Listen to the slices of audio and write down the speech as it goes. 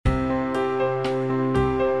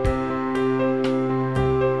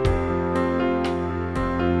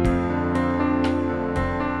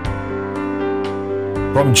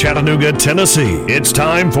from Chattanooga, Tennessee. It's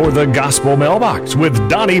time for the Gospel Mailbox with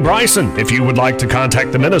Donnie Bryson. If you would like to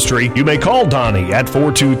contact the ministry, you may call Donnie at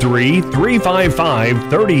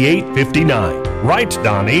 423-355-3859. Write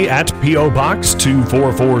Donnie at P.O. Box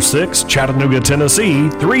 2446, Chattanooga, Tennessee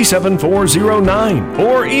 37409.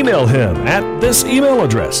 Or email him at this email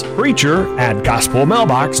address,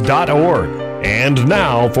 preacher@gospelmailbox.org. And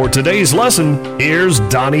now for today's lesson, here's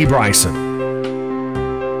Donnie Bryson.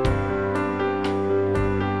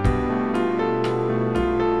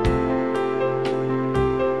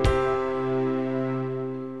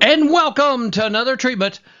 And welcome to another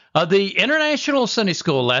treatment of the International Sunday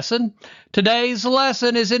School lesson. Today's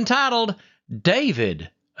lesson is entitled, David,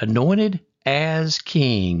 Anointed as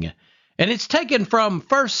King. And it's taken from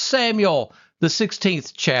 1 Samuel, the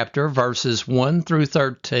 16th chapter, verses 1 through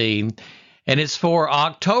 13. And it's for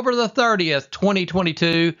October the 30th,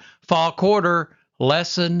 2022, fall quarter,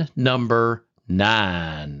 lesson number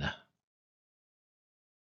 9.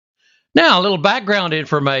 Now, a little background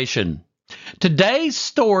information. Today's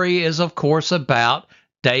story is, of course, about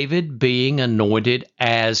David being anointed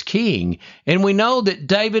as king. And we know that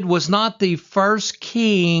David was not the first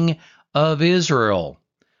king of Israel.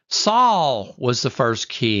 Saul was the first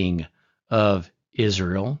king of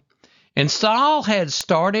Israel. And Saul had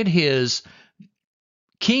started his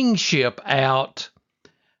kingship out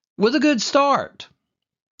with a good start.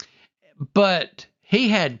 But he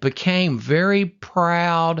had became very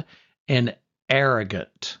proud and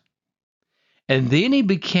arrogant. And then he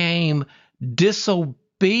became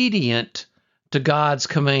disobedient to God's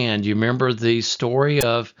command. You remember the story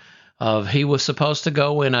of he was supposed to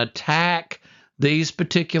go and attack these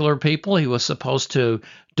particular people. He was supposed to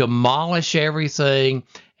demolish everything,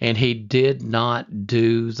 and he did not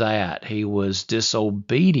do that. He was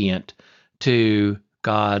disobedient to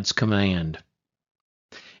God's command.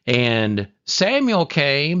 And Samuel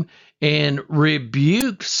came and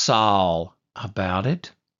rebuked Saul about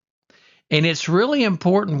it. And it's really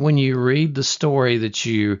important when you read the story that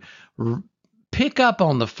you pick up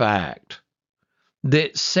on the fact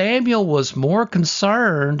that Samuel was more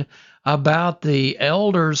concerned about the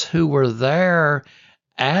elders who were there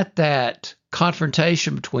at that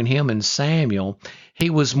confrontation between him and Samuel. He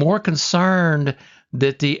was more concerned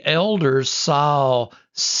that the elders saw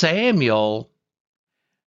Samuel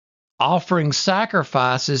offering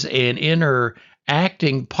sacrifices and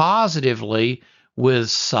interacting positively with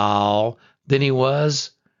Saul than he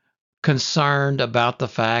was concerned about the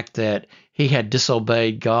fact that he had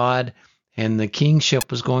disobeyed God and the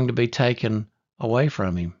kingship was going to be taken away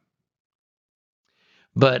from him.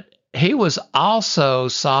 But he was also,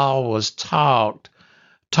 Saul was told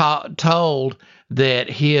that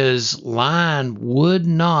his line would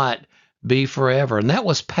not be forever. And that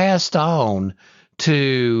was passed on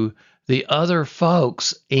to the other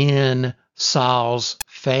folks in Saul's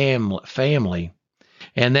family.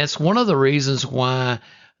 And that's one of the reasons why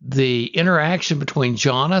the interaction between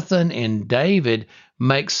Jonathan and David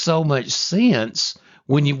makes so much sense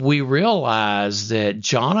when we realize that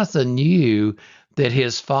Jonathan knew that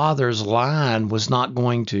his father's line was not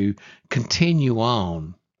going to continue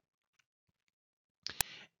on.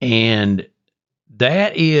 And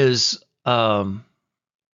that is one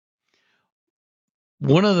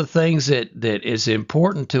of the things that is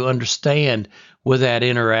important to understand with that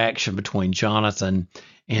interaction between Jonathan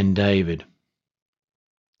and David.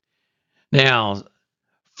 Now,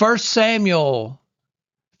 1 Samuel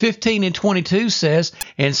 15 and 22 says,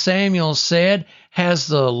 and Samuel said, has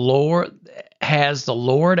the Lord as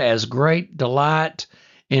great delight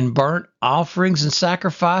in burnt offerings and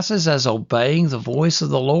sacrifices as obeying the voice of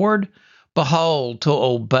the Lord? Behold, to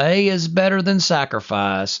obey is better than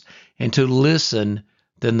sacrifice, and to listen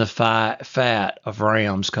than the fat of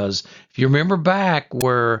rams. Because if you remember back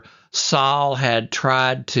where Saul had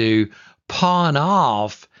tried to pawn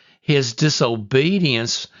off his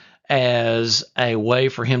disobedience as a way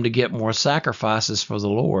for him to get more sacrifices for the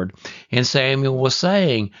Lord. And Samuel was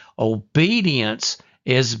saying, obedience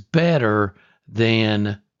is better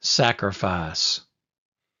than sacrifice.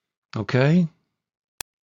 Okay?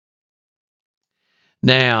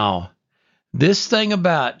 Now, this thing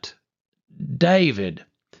about David,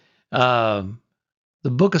 the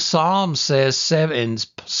book of Psalms says in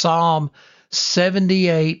Psalm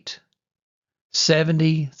 78,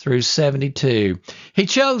 70 through 72, he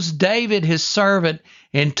chose David his servant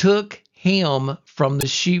and took him from the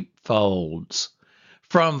sheepfolds.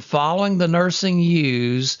 From following the nursing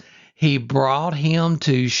ewes, he brought him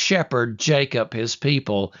to shepherd Jacob his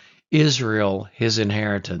people, Israel his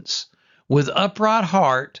inheritance. With upright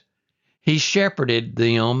heart, he shepherded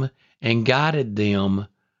them and guided them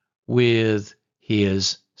with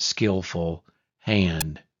his skillful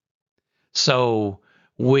hand. So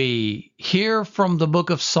we hear from the book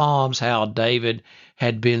of Psalms how David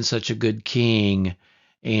had been such a good king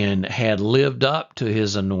and had lived up to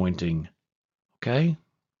his anointing. Okay?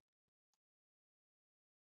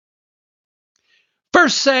 1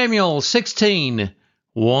 Samuel 16,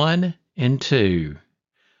 1 and 2.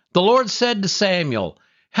 The Lord said to Samuel,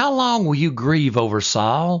 "How long will you grieve over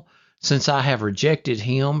Saul, since I have rejected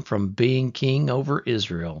him from being king over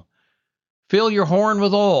Israel? Fill your horn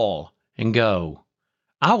with oil and go.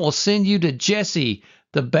 I will send you to Jesse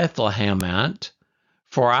the Bethlehemite,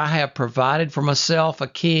 for I have provided for myself a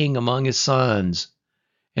king among his sons."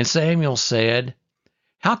 And Samuel said,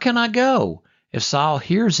 "How can I go? If Saul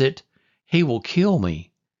hears it, he will kill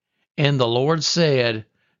me." And the Lord said,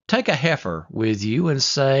 "Take a heifer with you and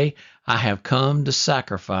say, I have come to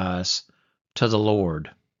sacrifice to the Lord."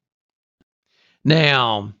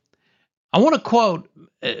 Now, I want to quote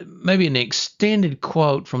maybe an extended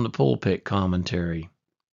quote from the pulpit commentary.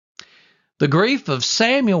 The grief of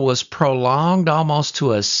Samuel was prolonged almost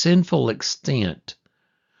to a sinful extent,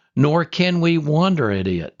 nor can we wonder at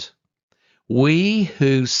it. We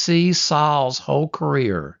who see Saul's whole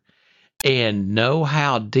career and know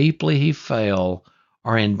how deeply he fell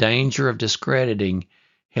are in danger of discrediting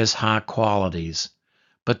his high qualities.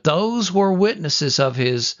 But those were witnesses of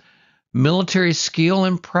his military skill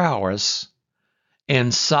and prowess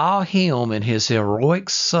and saw him and his heroic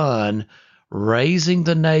son raising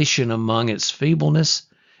the nation among its feebleness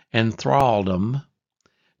and thraldom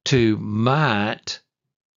to might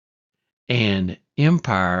and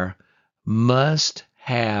empire must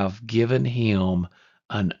have given him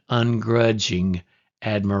an ungrudging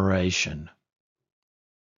admiration.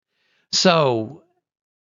 So,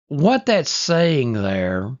 what that's saying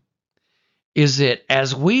there is that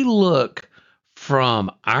as we look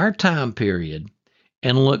from our time period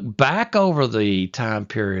and look back over the time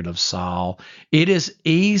period of Saul, it is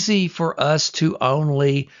easy for us to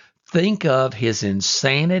only think of his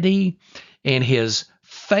insanity and his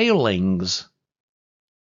failings.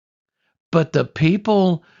 But the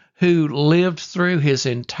people who lived through his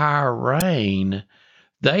entire reign,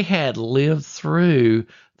 they had lived through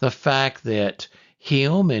the fact that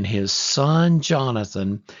him and his son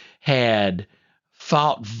Jonathan had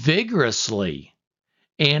fought vigorously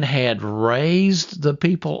and had raised the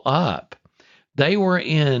people up. They were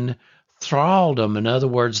in thraldom. In other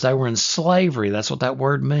words, they were in slavery. That's what that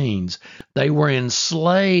word means. They were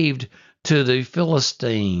enslaved to the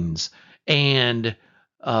Philistines. And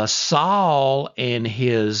Saul and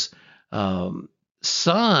his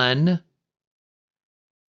son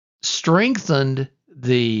strengthened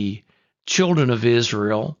the children of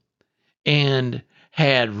Israel and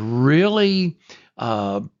had really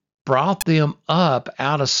brought them up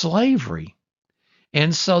out of slavery.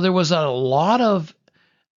 And so there was a lot of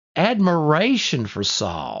admiration for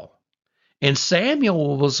Saul. And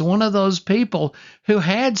Samuel was one of those people who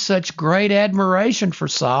had such great admiration for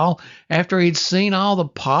Saul after he'd seen all the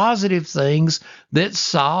positive things that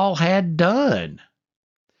Saul had done.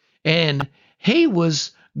 And he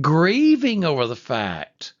was grieving over the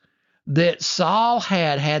fact that Saul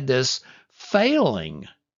had this failing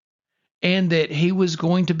and that he was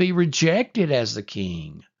going to be rejected as the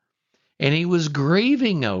king. And he was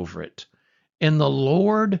grieving over it. And the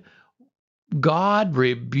Lord God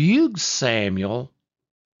rebuked Samuel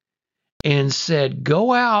and said,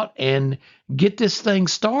 "Go out and get this thing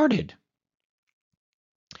started.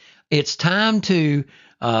 It's time to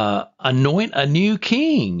anoint a new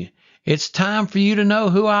king. It's time for you to know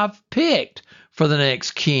who I've picked for the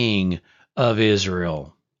next king of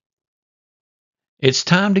Israel. It's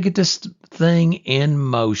time to get this thing in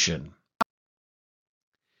motion."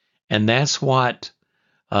 And that's what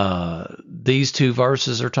these two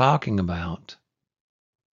verses are talking about.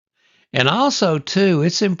 And also, too,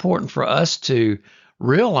 it's important for us to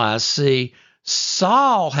realize, see,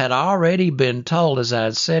 Saul had already been told, as I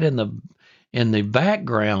had said in the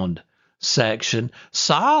background section,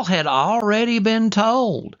 Saul had already been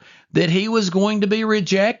told that he was going to be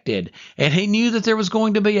rejected, and he knew that there was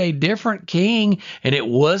going to be a different king, and it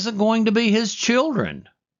wasn't going to be his children.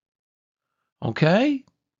 Okay?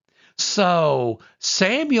 So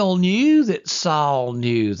Samuel knew that Saul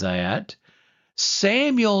knew that.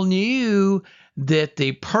 Samuel knew that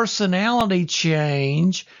the personality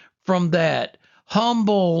change from that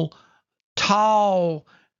humble, tall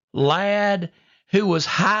lad who was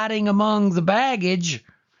hiding among the baggage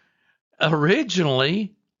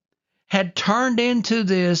originally had turned into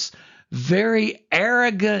this very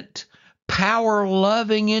arrogant,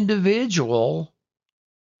 power-loving individual.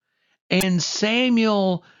 And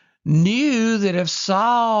Samuel knew that if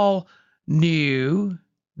Saul knew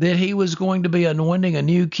that he was going to be anointing a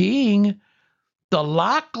new king, the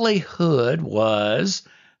likelihood was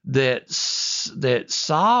that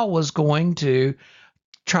Saul was going to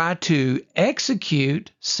try to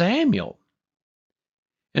execute Samuel.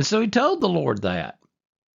 And so he told the Lord that.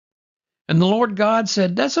 And the Lord God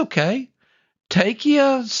said, that's okay. Take you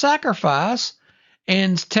a sacrifice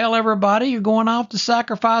and tell everybody you're going off to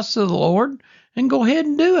sacrifice to the Lord, and go ahead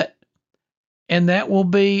and do it. And that will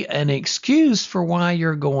be an excuse for why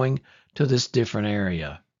you're going to this different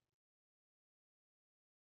area.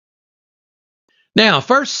 Now,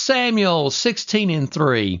 1 Samuel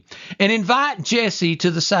 16:3, and invite Jesse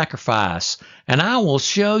to the sacrifice, and I will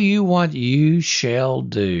show you what you shall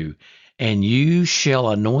do, and you shall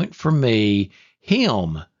anoint for me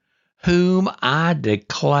him whom I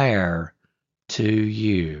declare to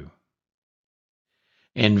you.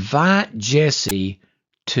 Invite Jesse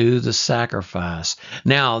to the sacrifice.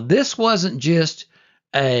 Now, this wasn't just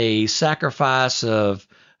a sacrifice of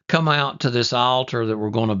come out to this altar that we're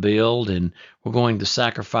going to build and we're going to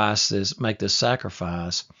sacrifice this, make this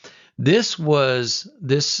sacrifice. This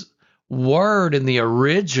word in the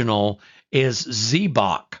original is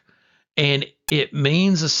zebach, and it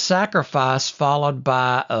means a sacrifice followed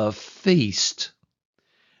by a feast,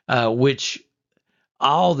 which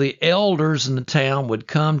all the elders in the town would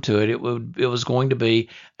come to it. It was going to be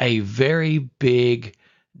a very big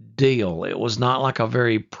deal. It was not like a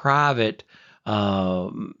very private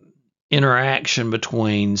interaction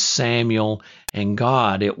between Samuel and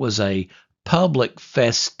God. It was a public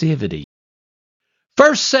festivity.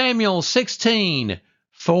 1 Samuel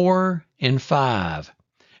 16:4 and 5.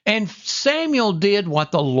 And Samuel did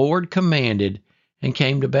what the Lord commanded and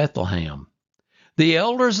came to Bethlehem. The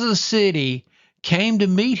elders of the city came to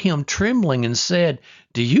meet him trembling and said,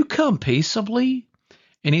 do you come peaceably?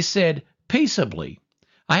 And he said, peaceably.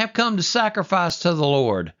 I have come to sacrifice to the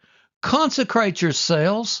Lord. Consecrate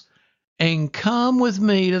yourselves and come with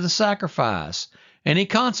me to the sacrifice. And he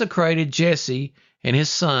consecrated Jesse and his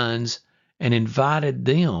sons and invited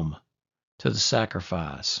them to the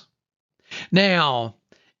sacrifice. Now,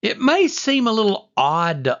 it may seem a little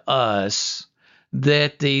odd to us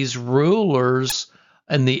that these rulers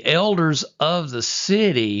and the elders of the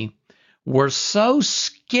city were so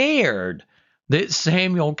scared that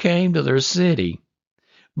Samuel came to their city.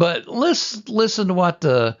 But let's listen to what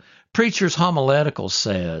the preacher's homiletical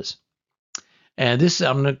says. And this,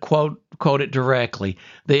 I'm going to quote it directly.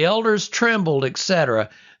 The elders trembled, etc.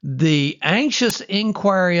 The anxious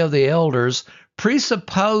inquiry of the elders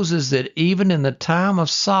presupposes that even in the time of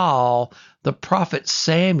Saul, the prophet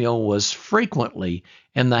Samuel was frequently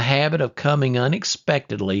in the habit of coming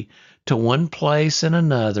unexpectedly to one place and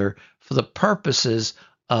another for the purposes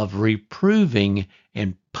of reproving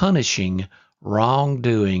and punishing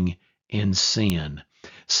wrongdoing in sin.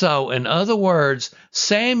 So, in other words,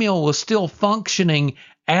 Samuel was still functioning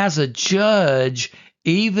as a judge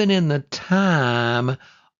even in the time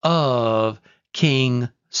of King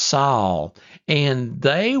Saul. And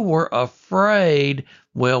they were afraid,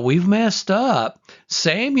 well, we've messed up.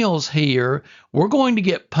 Samuel's here. We're going to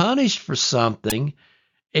get punished for something.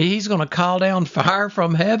 He's going to call down fire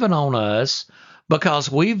from heaven on us because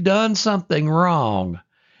we've done something wrong.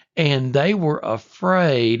 And they were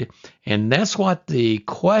afraid, and that's what the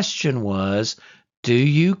question was, do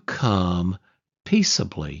you come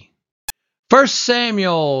peaceably? 1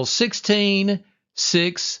 Samuel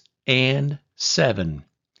 16:6 and 7.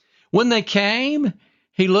 When they came,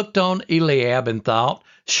 he looked on Eliab and thought,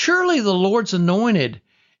 surely the Lord's anointed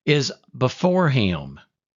is before him.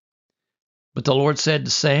 But the Lord said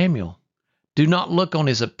to Samuel, do not look on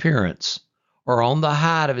his appearance or on the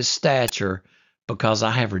height of his stature, because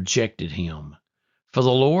I have rejected him. For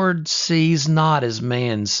the Lord sees not as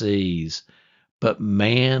man sees, but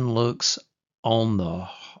man looks on the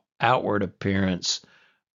outward appearance,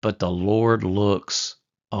 but the Lord looks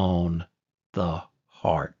on the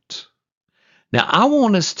heart. Now, I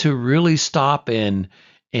want us to really stop and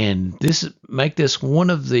make this one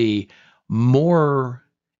of the more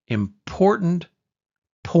important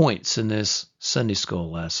points in this Sunday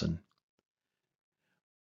school lesson.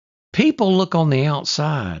 People look on the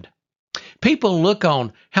outside. People look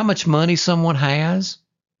on how much money someone has,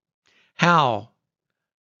 how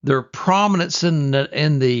their prominence in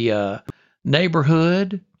the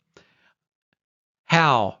neighborhood,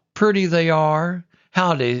 how pretty they are,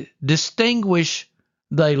 how distinguished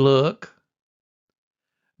they look.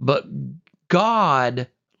 But God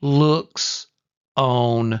looks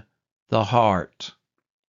on the heart.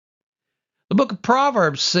 The book of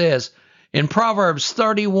Proverbs says, In Proverbs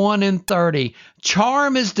 31 and 30,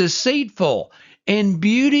 charm is deceitful and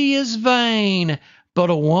beauty is vain, but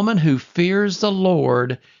a woman who fears the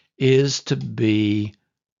Lord is to be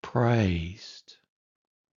praised.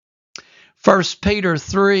 1 Peter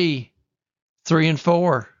 3, 3 and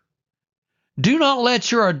 4. Do not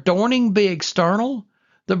let your adorning be external,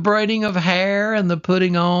 the braiding of hair and the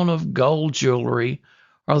putting on of gold jewelry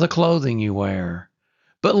or the clothing you wear.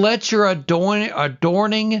 But let your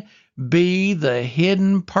adorning be the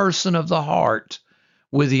hidden person of the heart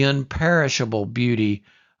with the imperishable beauty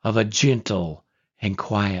of a gentle and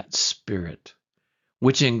quiet spirit,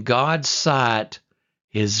 which in God's sight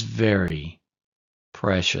is very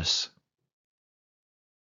precious.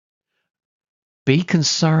 Be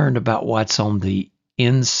concerned about what's on the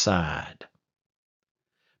inside,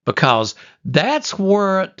 because that's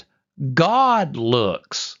what God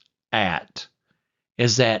looks at,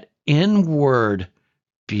 is that inward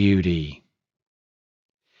beauty.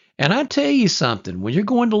 And I tell you something, when you're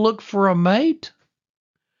going to look for a mate,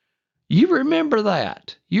 you remember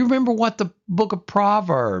that. You remember what the book of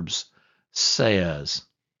Proverbs says.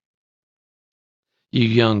 You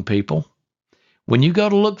young people, when you go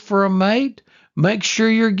to look for a mate, make sure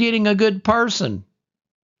you're getting a good person.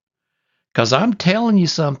 Because I'm telling you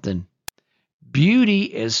something, beauty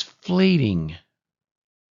is fleeting,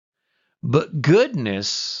 but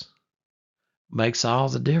goodness makes all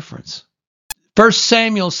the difference. 1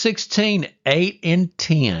 Samuel 16, 8 and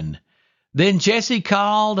 10. Then Jesse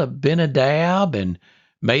called Abinadab and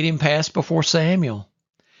made him pass before Samuel.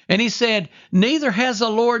 And he said, neither has the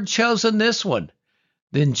Lord chosen this one.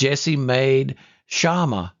 Then Jesse made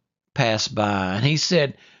Shammah pass by, and he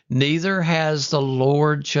said, neither has the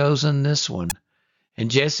Lord chosen this one. And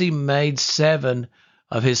Jesse made 7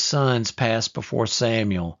 of his sons pass before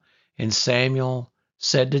Samuel. And Samuel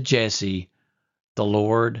said to Jesse, the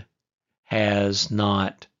Lord has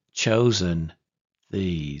not chosen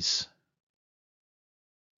these.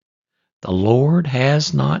 The Lord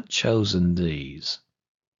has not chosen these.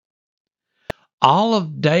 All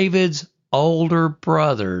of David's older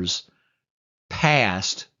brothers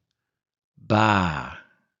passed by.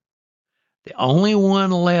 The only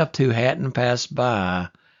one left who hadn't passed by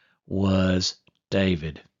was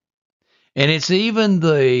David. And it's even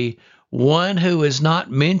the one who is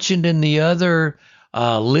not mentioned in the other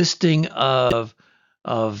listing of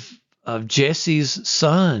Jesse's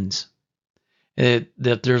sons.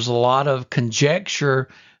 That there's a lot of conjecture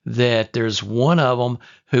that there's one of them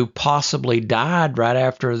who possibly died right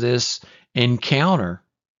after this encounter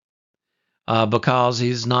because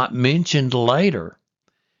he's not mentioned later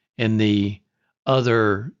in the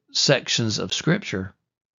other sections of Scripture.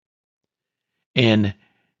 And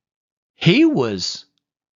he was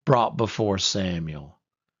brought before Samuel,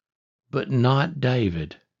 but not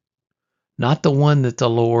David, not the one that the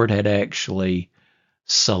Lord had actually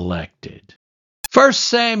selected. 1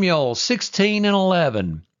 Samuel 16 and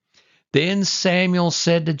 11. Then Samuel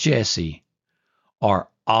said to Jesse, are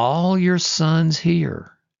all your sons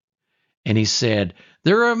here? And he said,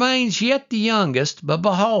 there remains yet the youngest, but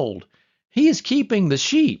behold, he is keeping the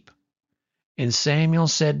sheep. And Samuel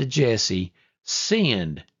said to Jesse,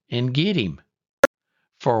 send and get him,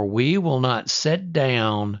 for we will not sit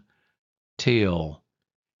down till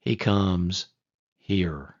he comes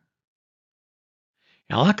here.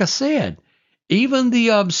 Now, like I said, even the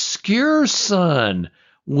obscure son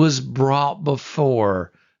was brought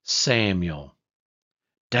before Samuel.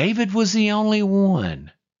 David was the only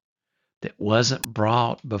one that wasn't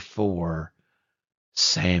brought before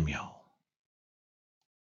Samuel.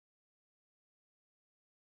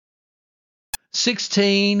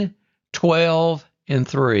 16, 12, and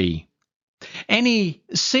 3. And he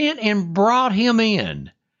sent and brought him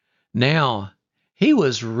in. Now, he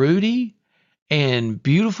was ruddy and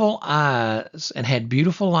beautiful eyes, and had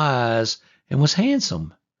beautiful eyes, and was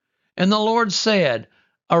handsome. And the Lord said,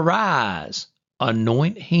 arise,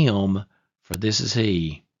 anoint him, for this is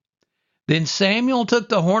he. Then Samuel took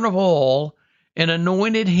the horn of oil and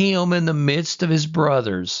anointed him in the midst of his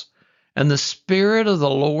brothers. And the Spirit of the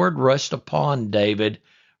Lord rushed upon David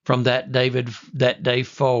from that day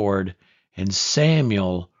forward. And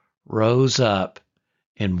Samuel rose up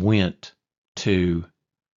and went to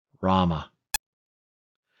Ramah.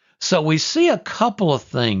 So we see a couple of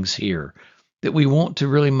things here that we want to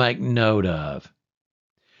really make note of.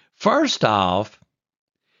 First off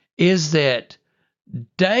is that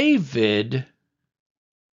David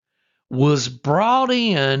was brought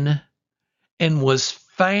in and was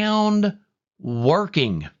found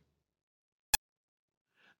working.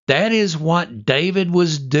 That is what David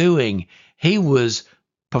was doing. He was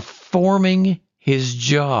performing his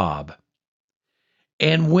job.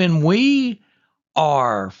 And when we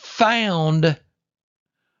are found,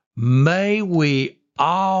 may we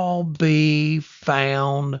all be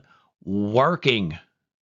found working,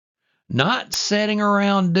 not sitting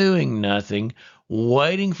around doing nothing,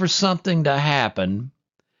 waiting for something to happen,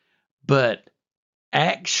 but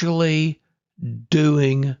actually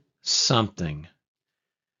doing something.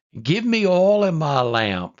 Give me oil in my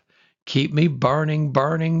lamp. Keep me burning,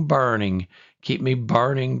 burning, burning. Keep me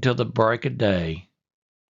burning till the break of day.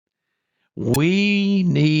 We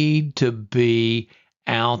need to be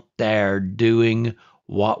out there doing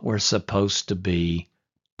what we're supposed to be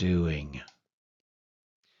doing.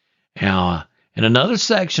 Now, in another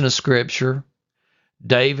section of Scripture,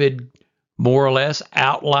 David more or less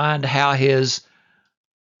outlined how his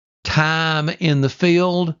time in the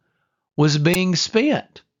field was being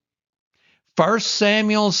spent. 1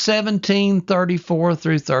 Samuel 17:34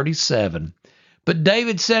 through 37. But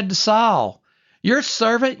David said to Saul, "Your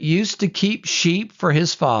servant used to keep sheep for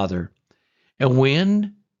his father, and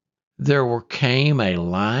when there came a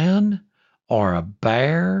lion or a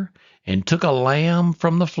bear and took a lamb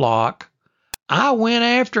from the flock, I went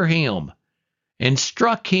after him and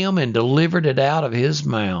struck him and delivered it out of his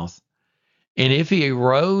mouth. And if he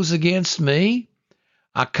arose against me,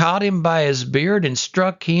 I caught him by his beard and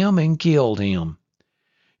struck him and killed him.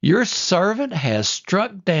 Your servant has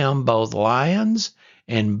struck down both lions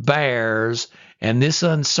and bears, and this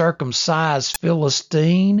uncircumcised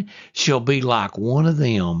Philistine shall be like one of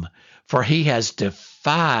them, for he has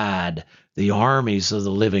defied the armies of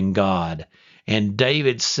the living God." And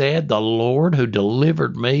David said, "The Lord who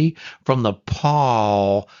delivered me from the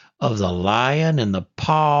paw of the lion and the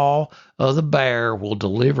paw of the bear will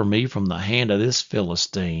deliver me from the hand of this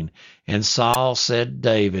Philistine." And Saul said to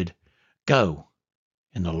David, "Go,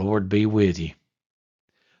 and the Lord be with you."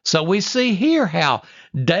 So we see here how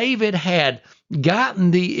David had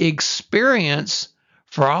gotten the experience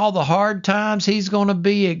for all the hard times he's going to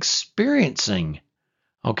be experiencing.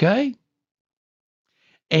 Okay?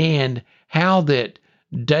 And how that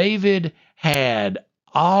David had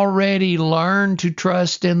already learned to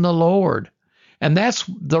trust in the Lord. And that's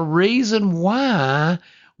the reason why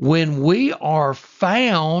when we are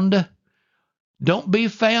found, don't be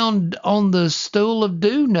found on the stool of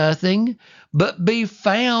do nothing, but be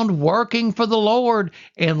found working for the Lord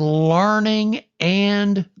and learning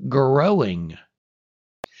and growing.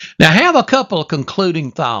 Now, I have a couple of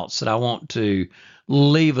concluding thoughts that I want to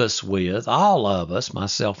leave us with, all of us,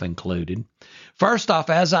 myself included. First off,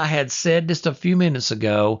 as I had said just a few minutes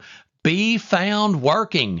ago, be found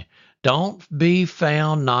working. Don't be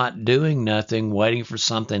found not doing nothing, waiting for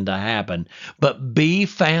something to happen, but be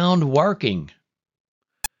found working.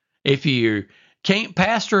 If you can't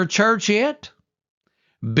pastor a church yet,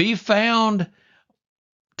 be found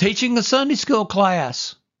teaching a Sunday school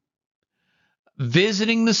class,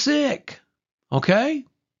 visiting the sick, okay?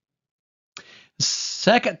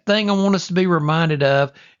 Second thing I want us to be reminded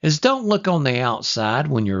of is don't look on the outside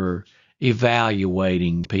when you're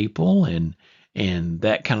evaluating people and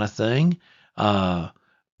that kind of thing.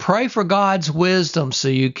 Pray for God's wisdom so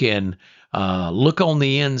you can look on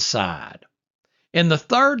the inside. And the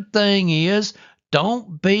third thing is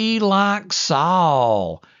don't be like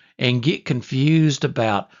Saul and get confused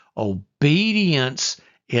about obedience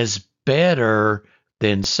is better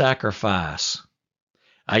than sacrifice.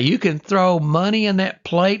 You can throw money in that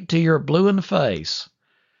plate till you're blue in the face,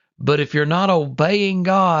 but if you're not obeying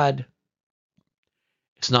God,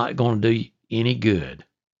 it's not going to do you any good.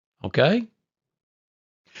 Okay?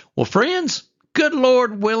 Well, friends, good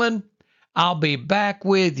Lord willing, I'll be back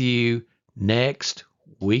with you next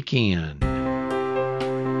weekend.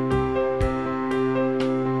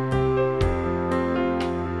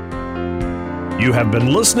 You have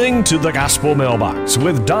been listening to The Gospel Mailbox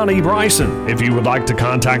with Donnie Bryson. If you would like to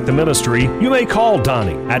contact the ministry, you may call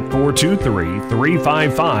Donnie at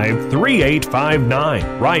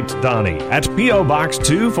 423-355-3859. Write Donnie at P.O. Box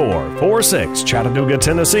 2446, Chattanooga,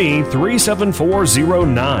 Tennessee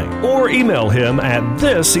 37409. Or email him at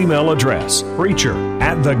this email address,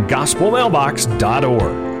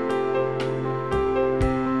 preacher@thegospelmailbox.org.